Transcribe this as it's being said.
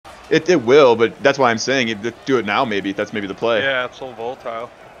It will, but that's why I'm saying do it now. Maybe that's maybe the play. Yeah, it's so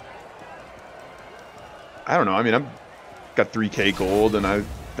volatile. I don't know. I mean, I've got 3K gold, and I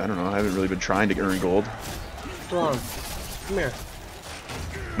don't know. I haven't really been trying to earn gold. Come on, come here.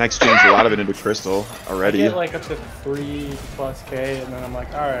 And I exchanged a lot of it into crystal already. I get like up to 3+K, and then I'm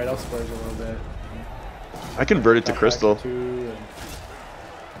like, all right, I'll splurge a little bit. I converted to crystal.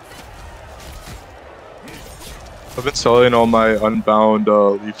 I've been selling all my unbound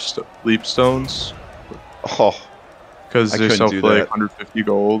leap stones. Oh, because they sell for like 150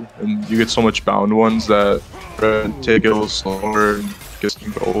 gold, and you get so much bound ones that take it a little slower and get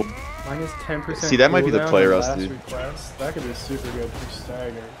some gold. Minus 10%. See, that might be the play, Rusty. That could be super good for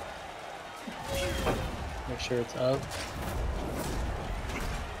stagger. Make sure it's up.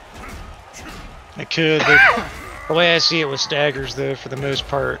 It could. The way I see it with staggers, though, for the most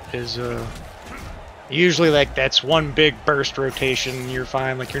part, is usually like that's one big burst rotation. You're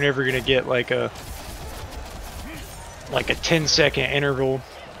fine. Like you're never gonna get like a 10-second interval.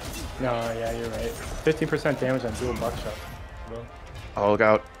 No, yeah, you're right. 15% damage on dual buckshot. Oh, look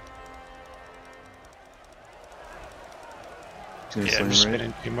out. Yeah, I'm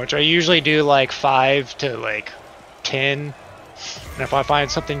spinning too much. I usually do like 5 to like 10. And if I find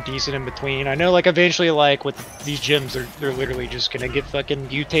something decent in between, I know like eventually like with these gems, they're literally just gonna get fucking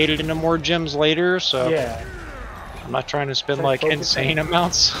mutated into more gems later, so yeah. I'm not trying to spend like insane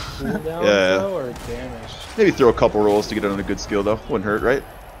amounts. Yeah. Or damage? Maybe throw a couple rolls to get it on a good skill though. Wouldn't hurt, right?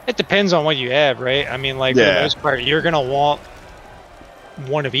 It depends on what you have, right? I mean, like for the most part, you're gonna want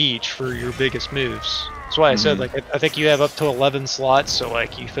one of each for your biggest moves. That's why I said like I think you have up to 11 slots, so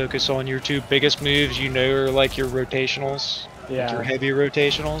like you focus on your 2 biggest moves. You know, are like your rotationals, like your heavy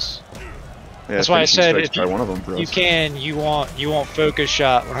rotationals. Yeah, that's why I said if try one of them for you us. you want focus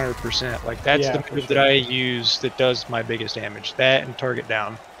shot 100%. Like that's the move that I use that does my biggest damage. That and target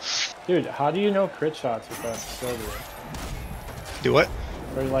down. Dude, how do you know crit shots with that ability? Do what?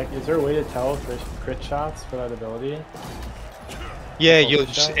 Or like, is there a way to tell crit shots for that ability? Yeah, you'll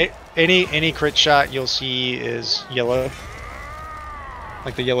just, any crit shot you'll see is yellow,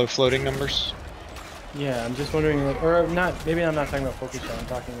 like the yellow floating numbers. Yeah, I'm just wondering, like, or not. Maybe I'm not talking about focus shot. I'm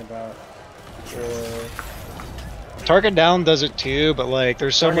talking about. Target down does it too, but like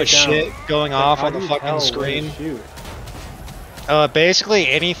there's so much shit going off on the fucking screen. Basically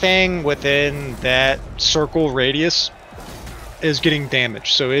anything within that circle radius is getting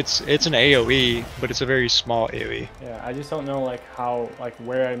damaged, so it's an AOE, but it's a very small AOE. Yeah, I just don't know like how, like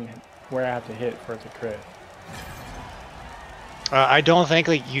where I have to hit for it to crit. I don't think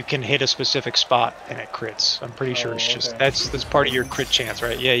like you can hit a specific spot and it crits. I'm pretty sure it's just that's part of your crit chance,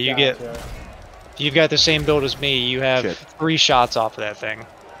 right? Yeah, you get. You've got the same build as me. You have 3 shots off of that thing,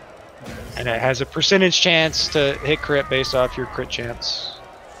 and it has a percentage chance to hit crit based off your crit chance.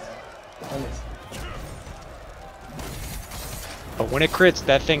 But when it crits,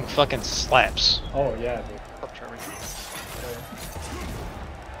 that thing fucking slaps. Oh yeah, dude.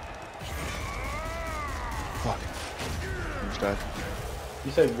 Fuck. Died.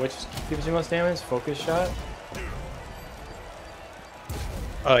 You said which gives you most damage? Focus shot?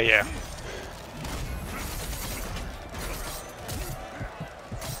 Oh yeah.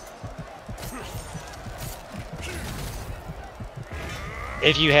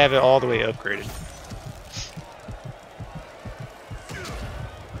 If you have it all the way upgraded.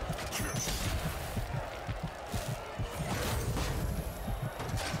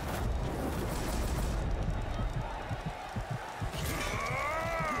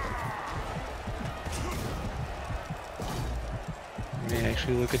 Let me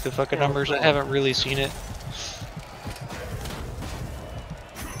actually look at the fucking numbers. I haven't really seen it.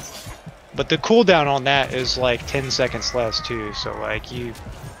 But the cooldown on that is like 10 seconds less too, so like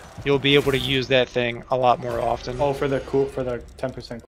you'll be able to use that thing a lot more often. Oh, for the 10%